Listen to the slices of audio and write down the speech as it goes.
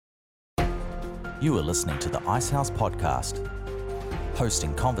You are listening to the Icehouse Podcast,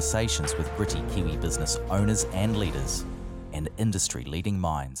 hosting conversations with gritty Kiwi business owners and leaders and industry-leading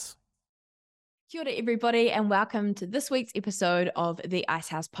minds. Kia ora everybody, and welcome to this week's episode of the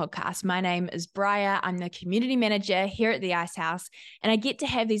Icehouse Podcast. My name is Briar. I'm the community manager here at the Icehouse, and I get to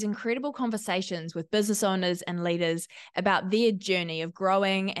have these incredible conversations with business owners and leaders about their journey of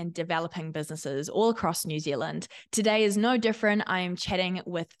growing and developing businesses all across New Zealand. Today is no different. I am chatting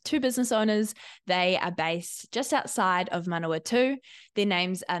with two business owners. They are based just outside of Manawatu. Their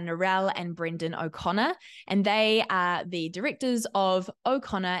names are Narelle and Brendon O'Connor, and they are the directors of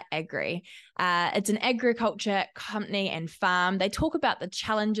O'Connor Agri. It's an agriculture company and farm. They talk about the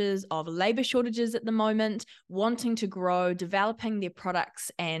challenges of labor shortages at the moment, wanting to grow, developing their products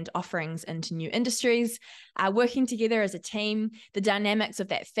and offerings into new industries, working together as a team, the dynamics of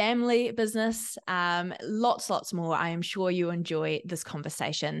that family business, lots more. I am sure you enjoy this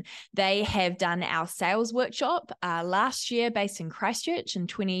conversation. They have done our sales workshop last year based in Christchurch in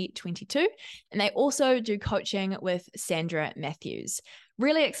 2022, and they also do coaching with Sandra Matthews.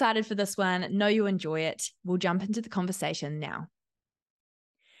 Really excited for this one. Know you enjoy it. We'll jump into the conversation now.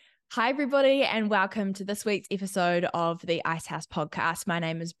 Hi, everybody, and welcome to this week's episode of the Icehouse Podcast. My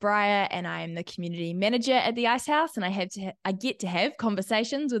name is Briar, and I am the community manager at the Icehouse, and I get to have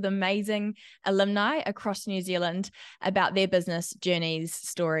conversations with amazing alumni across New Zealand about their business journeys,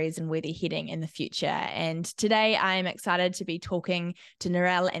 stories, and where they're heading in the future. And today, I am excited to be talking to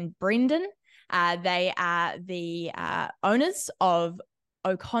Narelle and Brendon. They are the owners of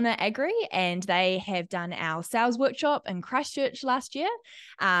O'Connor Agri, and they have done our sales workshop in Christchurch last year,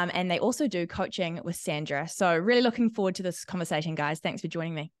 and they also do coaching with Sandra. So really looking forward to this conversation, guys. Thanks for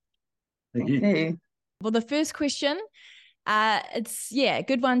joining me. Thank you. Well, the first question, it's a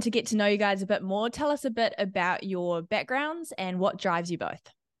good one to get to know you guys a bit more. Tell us a bit about your backgrounds and what drives you both.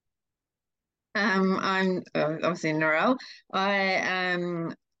 I'm obviously Narelle. I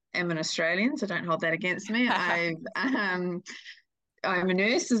am an Australian, so don't hold that against me. I'm a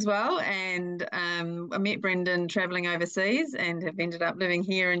nurse as well, and I met Brendon travelling overseas and have ended up living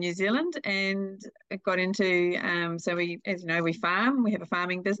here in New Zealand, and got into, so we, as you know, we farm, we have a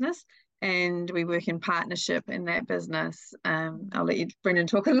farming business, and we work in partnership in that business. I'll let Brendon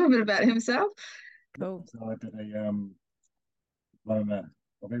talk a little bit about himself. Cool. So I did a diploma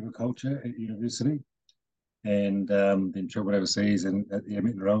of agriculture at university, and then travelled overseas and at the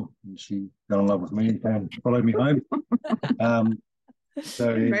met Narelle, and she fell in love with me and followed me home. So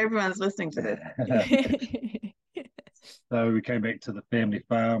everyone's listening to this. So we came back to the family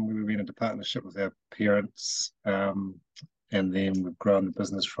farm. We went into partnership with our parents, and then we've grown the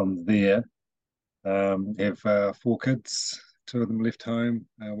business from there. Have 4 kids. 2 of them left home.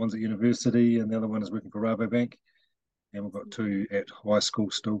 One's at university, and the other one is working for Rabobank. And we've got 2 at high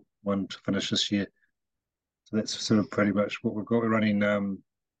school still, 1 to finish this year. So that's sort of pretty much what we've got. We're running,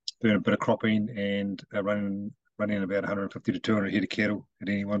 doing a bit of cropping and running about 150 to 200 head of cattle at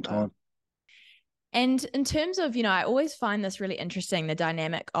any one time. And in terms of, I always find this really interesting, the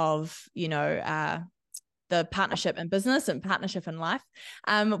dynamic of, the partnership in business and partnership in life.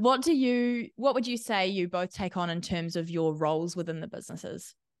 What would you say you both take on in terms of your roles within the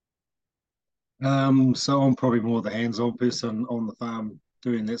businesses? So I'm probably more the hands-on person on the farm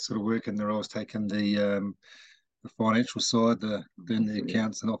doing that sort of work, and they're always taking the financial side, doing the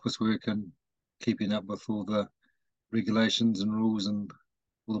accounts and office work and keeping up with all the regulations and rules and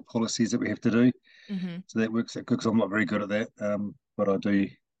all the policies that we have to do. Mm-hmm. So that works out good because I'm not very good at that, but I do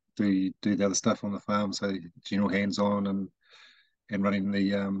the other stuff on the farm, so general hands-on and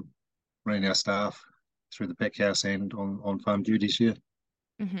running our staff through the pack house and on farm duties here.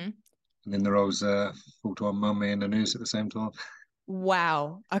 Mm-hmm. And then the role's a full-time mum and a nurse at the same time.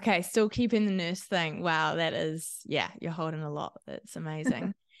 Wow. Okay, still keeping the nurse thing. Wow, that is, you're holding a lot. That's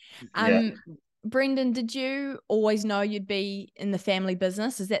amazing. Yeah. Brendon, did you always know you'd be in the family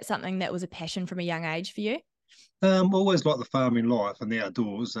business? Is that something that was a passion from a young age for you? Always liked the farming life and the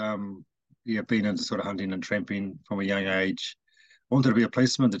outdoors. Been into sort of hunting and tramping from a young age. Wanted to be a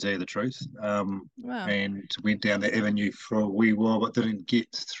policeman, to tell you the truth. Wow. And went down that avenue for a wee while, but didn't get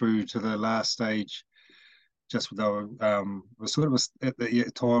through to the last stage. Just though was sort of at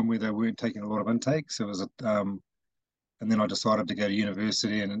the time where they weren't taking a lot of intakes. It was and then I decided to go to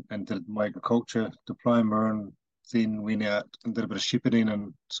university and did my agriculture diploma, and then went out and did a bit of shepherding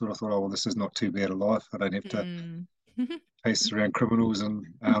and sort of thought, oh, well, this is not too bad a life. I don't have to chase around criminals and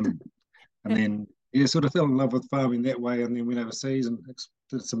then sort of fell in love with farming that way, and then went overseas and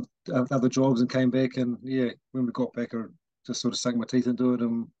did some other jobs and came back, and when we got back I just sort of sunk my teeth into it,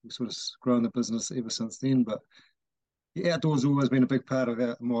 and we sort of grown the business ever since then. But outdoors has always been a big part of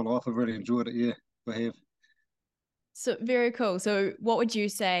my life. I've really enjoyed it. I have. So very cool. So what would you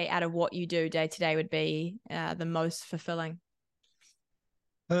say out of what you do day to day would be the most fulfilling?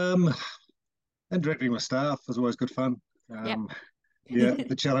 Interacting with staff is always good fun. Yep. Yeah,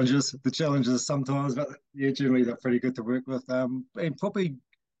 the challenges sometimes, but yeah, generally they're pretty good to work with. And probably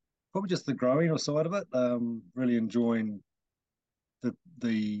just the growing side of it. Really enjoying the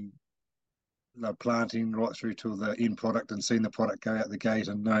the the planting right through to the end product and seeing the product go out the gate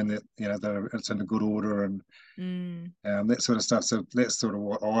and knowing that that it's in a good order and that sort of stuff. So that's sort of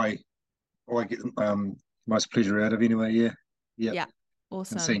what I get most pleasure out of anyway. Yeah, yeah. Yeah, And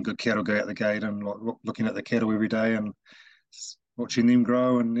seeing awesome. good cattle go out the gate and like looking at the cattle every day and watching them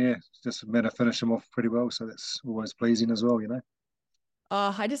grow and yeah, it's just a matter of finish them off pretty well. So that's always pleasing as well.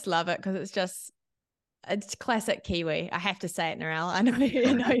 Oh, I just love it because it's classic Kiwi. I have to say it, Narelle. I know you're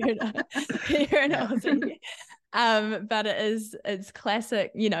an Yeah. Aussie. But it's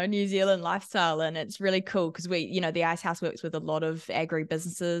classic, New Zealand lifestyle, and it's really cool because the Ice House works with a lot of agri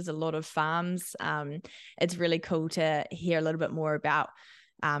businesses, a lot of farms. It's really cool to hear a little bit more about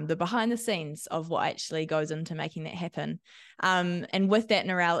the behind the scenes of what actually goes into making that happen. And with that,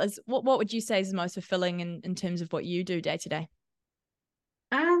 Narelle, what would you say is the most fulfilling in terms of what you do day to day?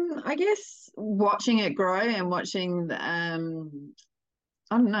 I guess watching it grow and watching I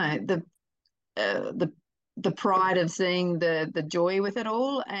don't know, the pride of seeing the joy with it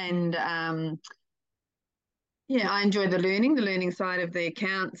all. And yeah, I enjoy the learning side of the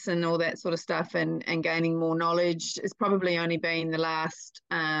accounts and all that sort of stuff, and gaining more knowledge. It's probably only been the last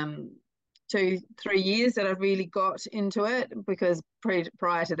 2-3 years that I've really got into it, because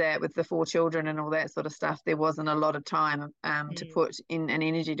prior to that, with the 4 children and all that sort of stuff, there wasn't a lot of time to put in and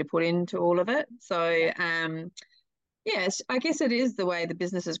energy to put into all of it. So yes, I guess it is the way the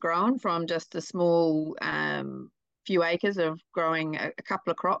business has grown from just a small few acres of growing a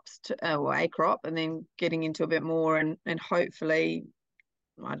couple of crops or a crop, and then getting into a bit more and hopefully,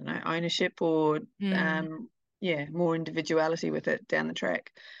 I don't know, ownership or more individuality with it down the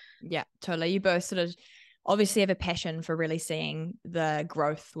track. Yeah, totally. You both sort of obviously have a passion for really seeing the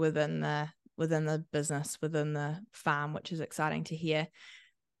growth within the business, within the farm, which is exciting to hear.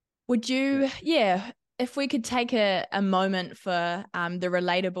 Would you, if we could take a moment for the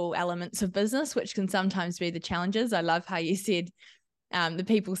relatable elements of business, which can sometimes be the challenges. I love how you said the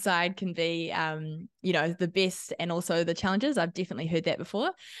people side can be, the best and also the challenges. I've definitely heard that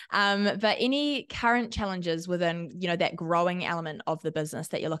before. But any current challenges within, that growing element of the business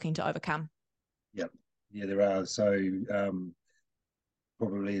that you're looking to overcome? Yep. Yeah, there are. So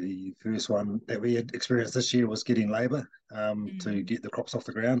probably the first one that we had experienced this year was getting labour to get the crops off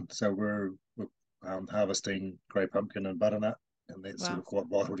the ground. So we're harvesting grey pumpkin and butternut, and that's sort of quite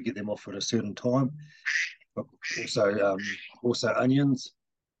vital to get them off at a certain time. But also onions.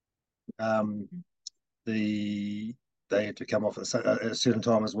 They had to come off at a certain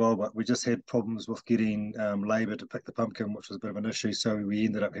time as well, but we just had problems with getting labour to pick the pumpkin, which was a bit of an issue. So we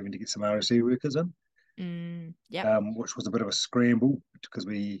ended up having to get some RSE workers in. Which was a bit of a scramble because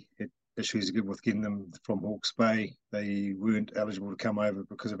we had issues with getting them from Hawke's Bay. They weren't eligible to come over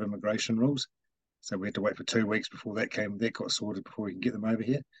because of immigration rules, so we had to wait for 2 weeks before that got sorted before we can get them over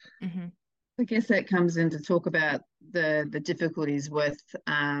here. I guess that comes in to talk about the difficulties with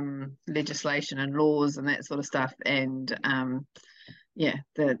legislation and laws and that sort of stuff, and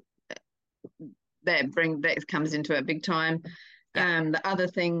that comes into it big time. The other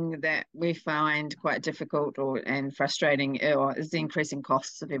thing that we find quite difficult and frustrating is the increasing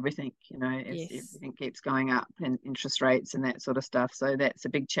costs of everything, as everything keeps going up, and interest rates and that sort of stuff. So that's a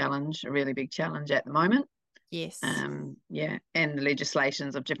big challenge, a really big challenge at the moment. Yes. And the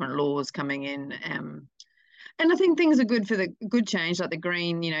legislations of different laws coming in. And I think things are good for the good change, like the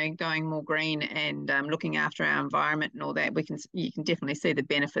green, going more green and looking after our environment and all that. You can definitely see the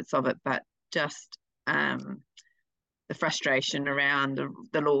benefits of it, but just the frustration around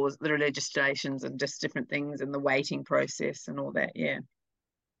the laws, the legislations, and just different things, and the waiting process and all that. Yeah.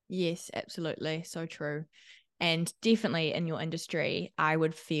 Yes, absolutely. So true. And definitely in your industry, I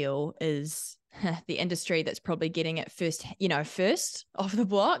would feel is the industry that's probably getting it first off the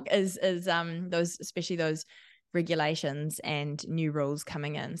block is especially those regulations and new rules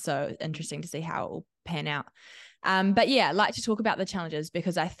coming in. So interesting to see how it will pan out. But yeah, I'd like to talk about the challenges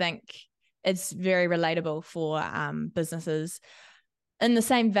because I think it's very relatable for businesses. In the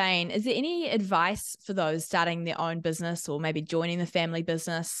same vein, is there any advice for those starting their own business or maybe joining the family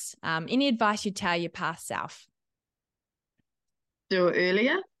business? Any advice you'd tell your past self? Do it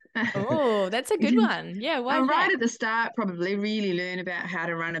earlier. Oh, that's a good one. Yeah, why right at the start, probably really learn about how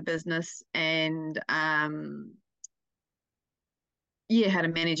to run a business and how to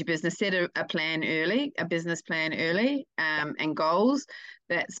manage your business, set a plan early, a business plan early, and goals.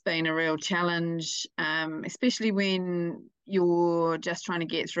 That's been a real challenge, especially when you're just trying to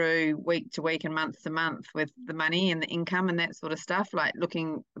get through week to week and month to month with the money and the income and that sort of stuff. Like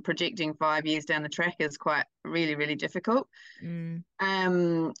projecting 5 years down the track is quite really, really difficult.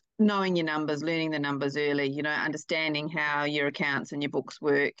 Knowing your numbers, learning the numbers early, understanding how your accounts and your books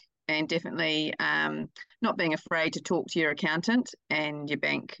work, and definitely not being afraid to talk to your accountant and your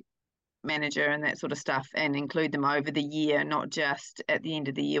bank manager and that sort of stuff, and include them over the year, not just at the end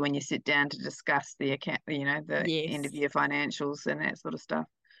of the year when you sit down to discuss the account, the end of year financials and that sort of stuff.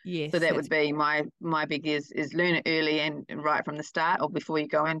 Yes. So that would be my big is learn it early and right from the start, or before you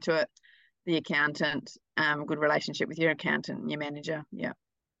go into it. The accountant, good relationship with your accountant and your manager,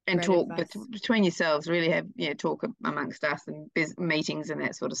 and Great talk advice. between yourselves. Really have talk amongst us and meetings and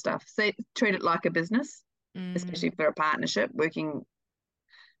that sort of stuff. So treat it like a business, especially for a partnership working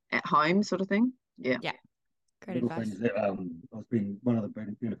at home, sort of thing. Yeah. Great Little advice. things that I've been, one of the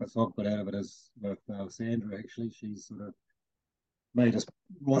benefits I've got out of it is with Sandra. Actually, she's sort of made us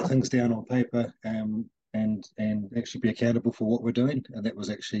write things down on paper, and actually be accountable for what we're doing, and that was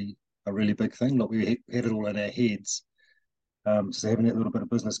actually a really big thing. Like, we had it all in our heads. So having that little bit of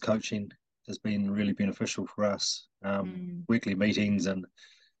business coaching has been really beneficial for us. Weekly meetings and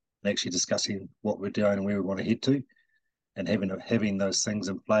actually discussing what we're doing and where we want to head to, and having those things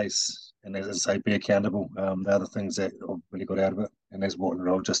in place. And as I say, be accountable. The other things that I've really got out of it, and as what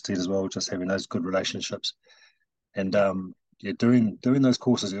Narelle just said as well, just having those good relationships, and doing those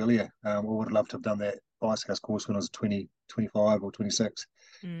courses earlier. I would have loved to have done that Icehouse course when I was 20, 25 or 26.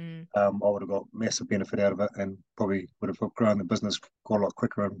 I would have got massive benefit out of it, and probably would have grown the business quite a lot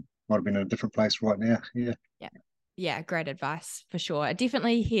quicker, and might have been in a different place right now. Yeah, great advice for sure. I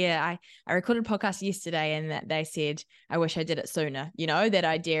definitely hear, I recorded a podcast yesterday, and that they said, I wish I did it sooner, that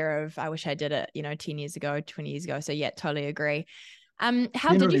idea of, I wish I did it, 10 years ago, 20 years ago. So yeah, totally agree.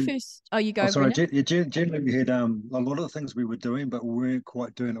 How did you first, you go, sorry, Brendon? generally we had a lot of the things we were doing, but we weren't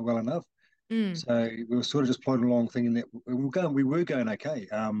quite doing it well enough. So we were sort of just plodding along, thinking that we were going okay,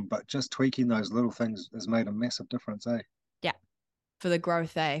 but just tweaking those little things has made a massive difference, eh? Yeah, for the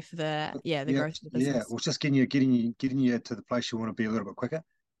growth, for the growth of the business. Yeah, well, just getting you to the place you want to be a little bit quicker.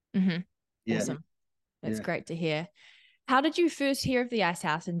 Awesome. That's great to hear. How did you first hear of the Ice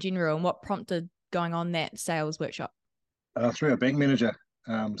House in general, and what prompted going on that sales workshop? Through a bank manager,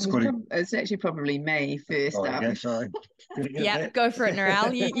 Scotty. It's actually probably me first up. Okay, sorry. Yeah, go for it,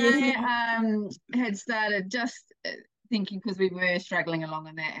 Narelle. I had started just thinking, because we were struggling along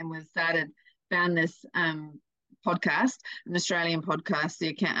in that, and found this podcast, an Australian podcast,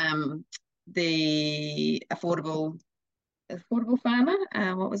 the affordable farmer.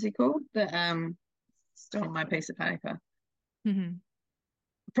 What was he called? Still on my piece of paper.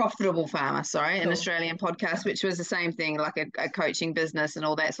 Profitable Farmer, an Australian podcast, which was the same thing, like a coaching business and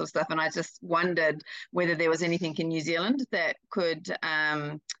all that sort of stuff. And I just wondered whether there was anything in New Zealand that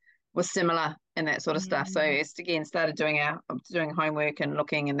was similar in that sort of stuff. So it's again started doing homework and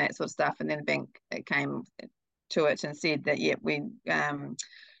looking and that sort of stuff. And then the bank came to it and said that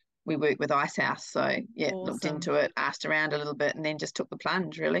we work with Icehouse. So awesome. Looked into it, asked around a little bit, and then just took the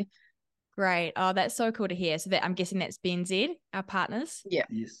plunge, really. Great. Oh, that's so cool to hear. So that, I'm guessing that's BNZ, our partners. Yeah.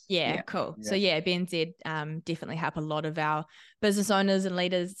 Yes. Yeah, cool. Yeah. So BNZ definitely help a lot of our business owners and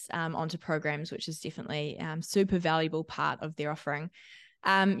leaders onto programs, which is definitely super valuable part of their offering.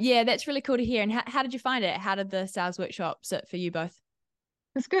 That's really cool to hear. And how did you find it? How did the sales workshop sit for you both?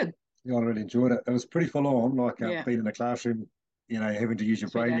 It's good. Yeah, I really enjoyed it. It was pretty full on, being in the classroom, having to use your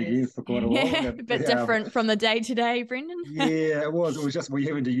brain again for quite a while. A bit different from the day to day, Brendon. Yeah, it was. It was just we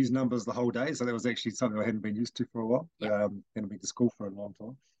having to use numbers the whole day, so that was actually something I hadn't been used to for a while. Hadn't been to school for a long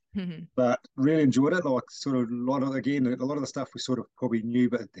time, but really enjoyed it. Like, sort of a lot of the stuff we sort of probably knew,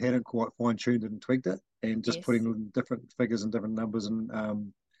 but hadn't quite fine tuned and tweaked it, and just putting different figures and different numbers and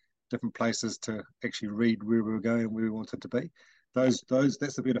different places to actually read where we were going and where we wanted to be. That's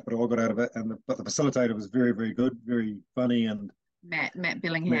the benefit I got out of it. But the facilitator was very, very good, very funny, and Matt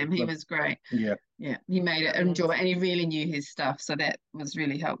Billingham, he was great. Yeah, he made it enjoyable, and he really knew his stuff, so that was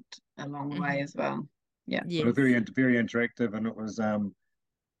really helped along the way as well. Yeah, but very interactive, and it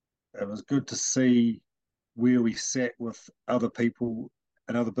was good to see where we sat with other people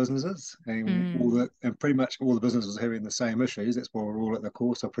and other businesses, and pretty much all the businesses having the same issues. That's why we're all at the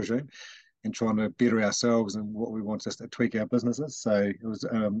course, I presume, and trying to better ourselves and what we want us to tweak our businesses. So it was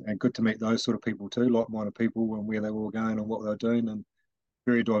and good to meet those sort of people too, like-minded people, and where they were going and what they were doing, and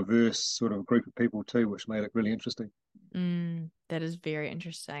very diverse sort of group of people too, which made it really interesting. That is very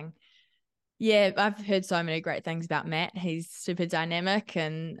interesting. Yeah, I've heard so many great things about Matt. He's super dynamic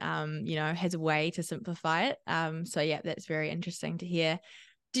and, has a way to simplify it. So yeah, that's very interesting to hear.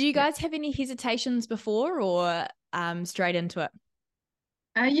 Did you guys have any hesitations before or straight into it?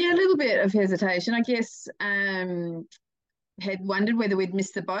 Yeah, a little bit of hesitation, I guess. Had wondered whether we'd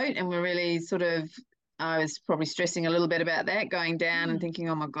missed the boat, and we're really I was probably stressing a little bit about that, going down and thinking,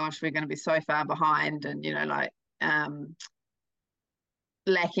 oh my gosh, we're going to be so far behind, and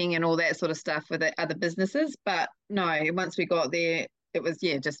lacking and all that sort of stuff with the other businesses. But no, once we got there, it was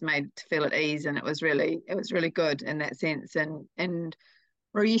just made to feel at ease, and it was really good in that sense, and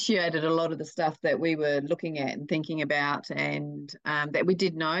reissued a lot of the stuff that we were looking at and thinking about, and that we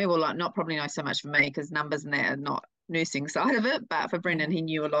did know, or like not probably know so much for me because numbers and that are not nursing side of it, but for Brendon, he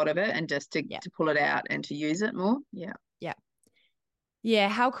knew a lot of it, and just to pull it out and to use it more. Yeah,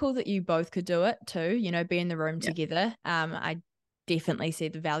 how cool that you both could do it too, be in the room together. I definitely see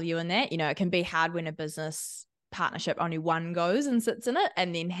the value in that. It can be hard when a business partnership only one goes and sits in it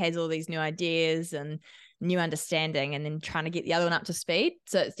and then has all these new ideas and new understanding, and then trying to get the other one up to speed.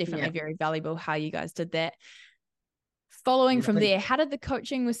 So it's definitely very valuable how you guys did that. Following from there, how did the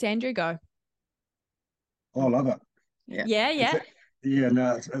coaching with Sandra go? Oh, I love it. Yeah.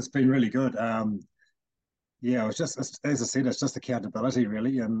 It's been really good. It was just, as I said, it's just accountability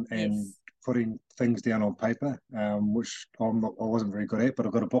really, and putting things down on paper, which I wasn't very good at, but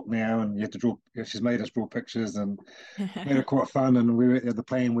I've got a book now, and you have to draw. She's made us draw pictures, and made it quite fun. And we were at the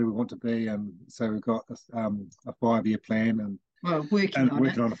plan where we want to be, and so we've got a 5-year plan, and working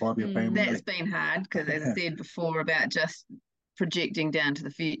on a 5-year plan. That's been hard because, as I said before, about just projecting down to the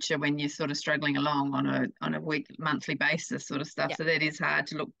future when you're sort of struggling along on a monthly basis sort of stuff. So that is hard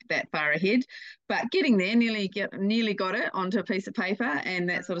to look that far ahead, but getting there, nearly got it onto a piece of paper and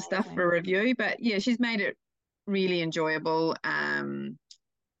that sort of stuff for a review. But yeah, she's made it really enjoyable. Learnt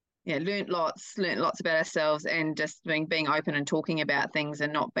lots about ourselves, and just being open and talking about things,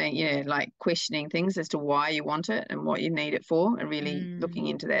 and not being questioning things as to why you want it and what you need it for, and really looking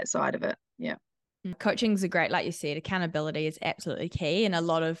into that side of it. Coaching's great, like you said, accountability is absolutely key. And a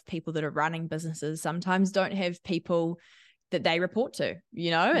lot of people that are running businesses sometimes don't have people that they report to,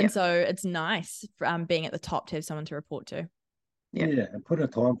 and so it's nice being at the top to have someone to report to. Yeah, and put a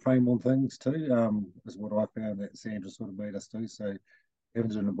time frame on things too, is what I found that Sandra sort of made us do. So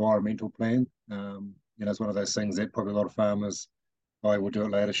having an environmental plan, it's one of those things that probably a lot of farmers, I will do it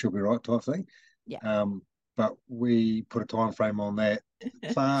later, she'll be right type thing. But we put a time frame on that.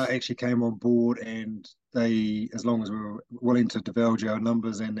 FAR actually came on board, and they, as long as we were willing to divulge our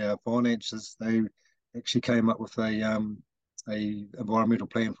numbers and our finances, they actually came up with a environmental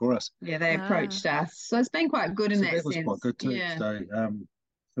plan for us. Yeah, they approached us, so it's been quite good in that sense. That was quite good too. Yeah. So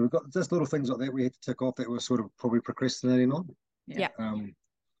we've got just little things like that we had to tick off that we're sort of probably procrastinating on.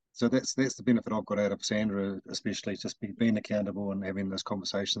 So that's the benefit I've got out of Sandra, especially just being accountable and having those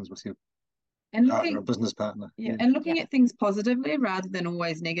conversations with you. And a business partner. And looking at things positively rather than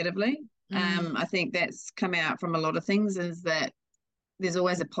always negatively. I think that's come out from a lot of things, is that there's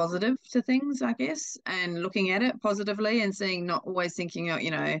always a positive to things, I guess, and looking at it positively and seeing, not always thinking,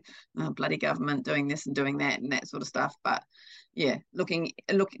 bloody government doing this and doing that and that sort of stuff. But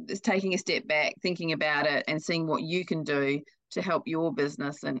taking a step back, thinking about it, and seeing what you can do to help your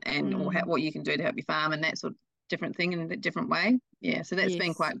business, and what you can do to help your farm, and that sort of different thing in a different way. So that's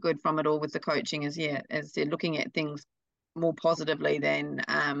been quite good from it all with the coaching, is as I said, looking at things more positively than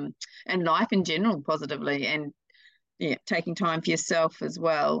and life in general positively, and taking time for yourself as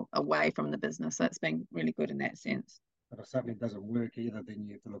well away from the business. So it's been really good in that sense. But if something doesn't work either, then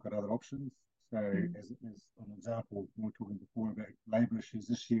you have to look at other options. So as an example, we were talking before about labour issues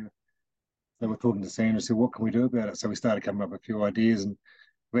this year. So we're talking to Sandra, so what can we do about it? So we started coming up with a few ideas, and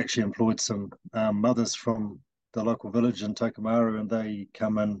we actually employed some mothers from the local village in Tokomaru, and they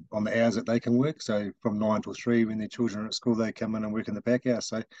come in on the hours that they can work. So from 9 till 3, when their children are at school, they come in and work in the back house.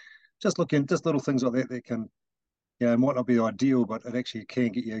 So just little things like that can, it might not be ideal, but it actually can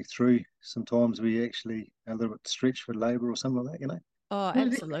get you through. Sometimes we actually a little bit stretched for labour or something like that, Oh,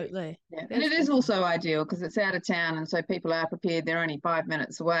 absolutely. And it is also ideal because it's out of town, and so people are prepared. They're only 5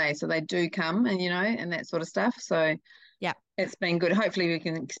 minutes away, so they do come, and and that sort of stuff. So it's been good. Hopefully we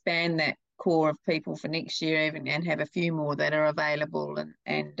can expand that core of people for next year even, and have a few more that are available,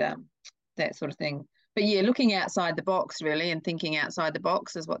 and that sort of thing. But looking outside the box really, and thinking outside the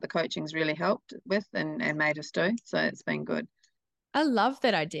box is what the coaching's really helped with and made us do. So it's been good. I love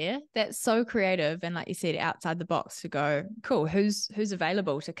that idea. That's so creative. And like you said, outside the box, to go, cool, who's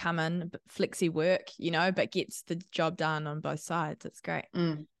available to come in, flexi work, but gets the job done on both sides. That's great.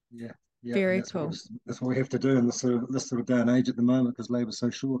 Yeah, very cool. That's what we have to do in this sort of day and age at the moment, because labour's so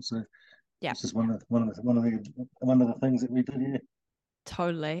short. So Yeah. It's just one of the things that we did here.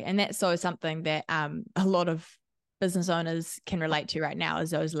 Totally. And that's so something that a lot of business owners can relate to right now,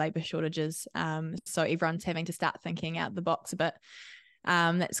 is those labor shortages. So everyone's having to start thinking out the box a bit.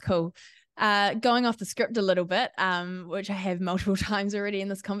 That's cool. Going off the script a little bit, which I have multiple times already in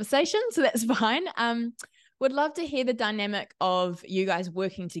this conversation, so that's fine. Would love to hear the dynamic of you guys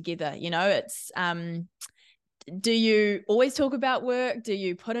working together. You know, it's do you always talk about work? Do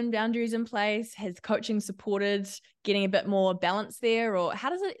you put in boundaries in place? Has coaching supported getting a bit more balance there, or how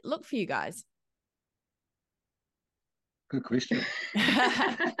does it look for you guys? Good question.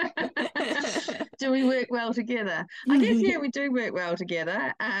 Do we work well together? I guess, yeah, we do work well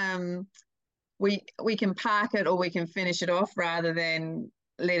together. We can park it or we can finish it off rather than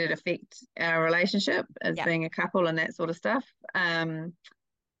let it affect our relationship as being a couple and that sort of stuff.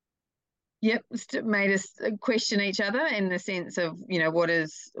 It made us question each other in the sense of, you know,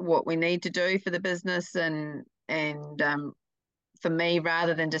 what we need to do for the business, and for me,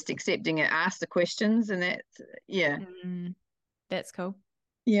 rather than just accepting it, ask the questions, and that's cool.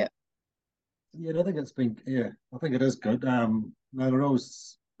 Yeah. Yeah, I think I think it is good.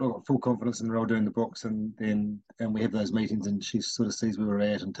 Narelle's got full confidence in Narelle doing the books, and we have those meetings, and she sort of sees where we're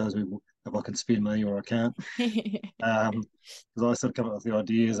at and tells me if I can spend money or I can't. Because I sort of come up with the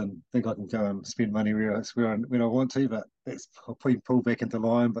ideas and think I can go and spend money when I want to, but that's pull back into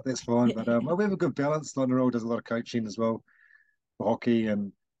line, but that's fine. But we have a good balance. Like Narelle does a lot of coaching as well for hockey,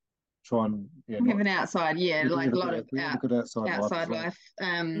 and try and we have an outside, like a lot of good outside life.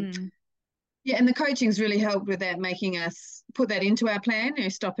 Yeah, and the coaching's really helped with that, making us put that into our plan, you know,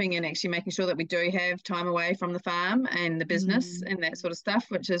 stopping and actually making sure that we do have time away from the farm and the business and that sort of stuff,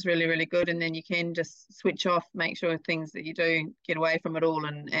 which is really, really good. And then you can just switch off, make sure things that you do, get away from it all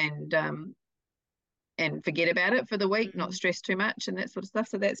and forget about it for the week, not stress too much and that sort of stuff.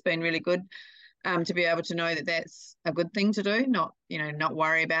 So that's been really good, to be able to know that that's a good thing to do, not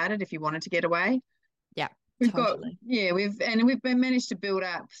worry about it if you wanted to get away. Yeah. We've totally. we've been managed to build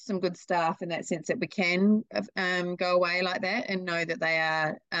up some good staff in that sense that we can go away like that and know that they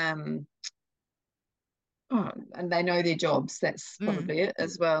are and they know their jobs. That's probably it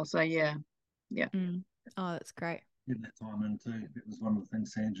as well. So yeah. Oh, that's great. Getting that time in too. That was one of the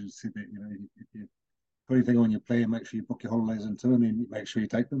things Sandra said, that, you know, if you put anything on your plan, make sure you book your holidays into, and then make sure you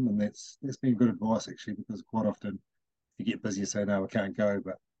take them. And that's been good advice actually, because quite often if you get busy, you say no, I can't go,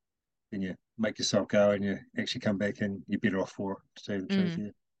 but then you make yourself go and you actually come back and you're better off for it, to tell you the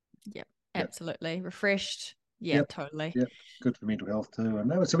truth. Yep, absolutely. Refreshed. Totally. Yep, good for mental health too.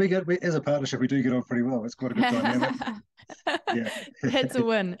 And so we as a partnership, we do get on pretty well. It's quite a good dynamic. It's a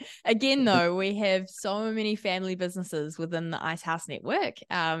win. Again, though, we have so many family businesses within the Ice House network.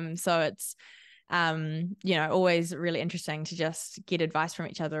 So it's always really interesting to just get advice from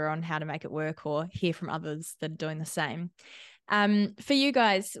each other on how to make it work, or hear from others that are doing the same. For you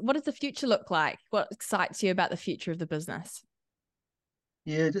guys, what does the future look like? What excites you about the future of the business?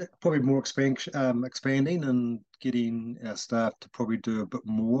 Yeah, probably more expanding and getting our staff to probably do a bit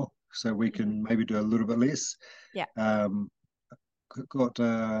more, so we can maybe do a little bit less. Yeah. Got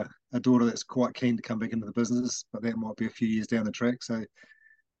a daughter that's quite keen to come back into the business, but that might be a few years down the track. So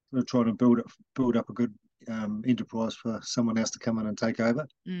we're trying to build up a good enterprise for someone else to come in and take over.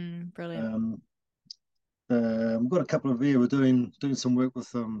 Brilliant. We've got a couple of we're doing some work with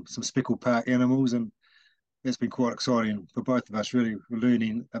some speckled park animals, and it's been quite exciting for both of us. Really, we're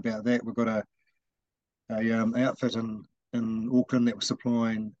learning about that. We've got a outfit in Auckland that we're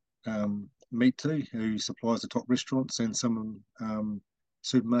supplying meat to, who supplies the top restaurants and some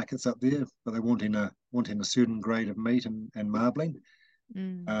supermarkets up there, but they're wanting a certain grade of meat and marbling.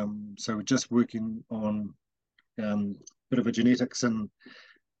 So we're just working on a bit of a genetics and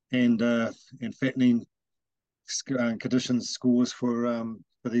fattening conditions scores for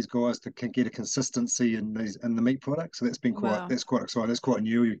these guys to get a consistency in the meat products. So that's quite exciting. That's quite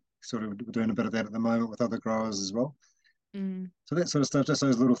new. We're doing a bit of that at the moment with other growers as well. So that sort of stuff, just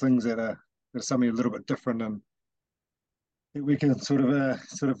those little things that are something a little bit different and that we can sort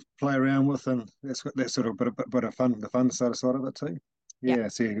of play around with, and that's sort of a bit of fun, the fun side of it too.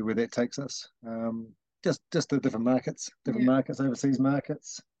 See where that takes us. Just the different markets, overseas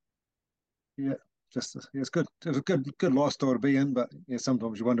markets. It's good. It was a good lifestyle to be in, but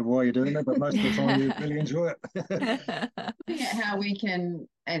sometimes you wonder why you're doing it, but most of the time you really enjoy it. Looking at how we can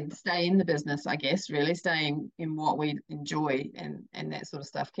stay in the business, I guess, really staying in what we enjoy and that sort of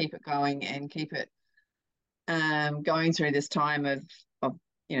stuff, keep it going and keep it going through this time of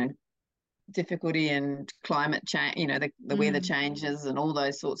difficulty and climate change, the weather changes and all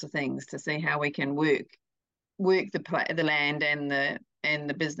those sorts of things, to see how we can work the land and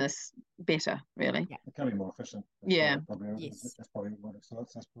the business better, really. Yeah. Becoming more efficient. Yeah. Yes. That's probably what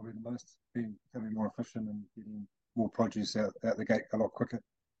excites us probably the most, becoming more efficient and getting more produce out the gate a lot quicker.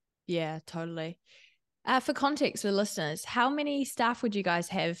 Yeah, totally. For context for listeners, how many staff would you guys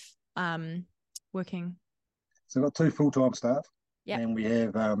have working? So we've got 2 full-time staff, Yep. and we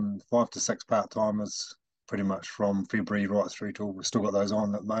have 5 to 6 part-timers pretty much from February right through till we've still got those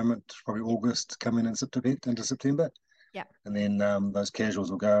on at the moment, probably August coming into September. Yeah. And then those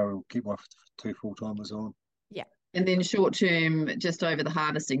casuals will go. We'll keep my 2 full-timers on. Yeah. And then short term, just over the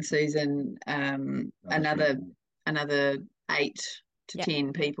harvesting season, another 8 to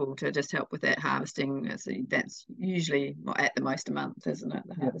 10 people to just help with that harvesting. So that's usually at the most a month, isn't it?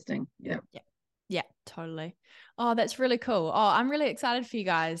 The harvesting. Yeah. Yeah, totally. Oh, that's really cool. Oh, I'm really excited for you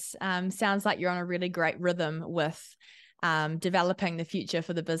guys. Sounds like you're on a really great rhythm with developing the future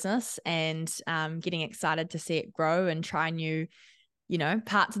for the business and getting excited to see it grow and try new,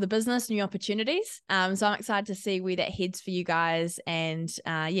 parts of the business, new opportunities. So I'm excited to see where that heads for you guys. And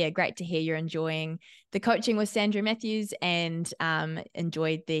great to hear you're enjoying the coaching with Sandra Matthews and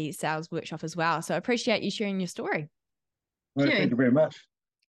enjoyed the sales workshop as well. So I appreciate you sharing your story. Well, thank you very much.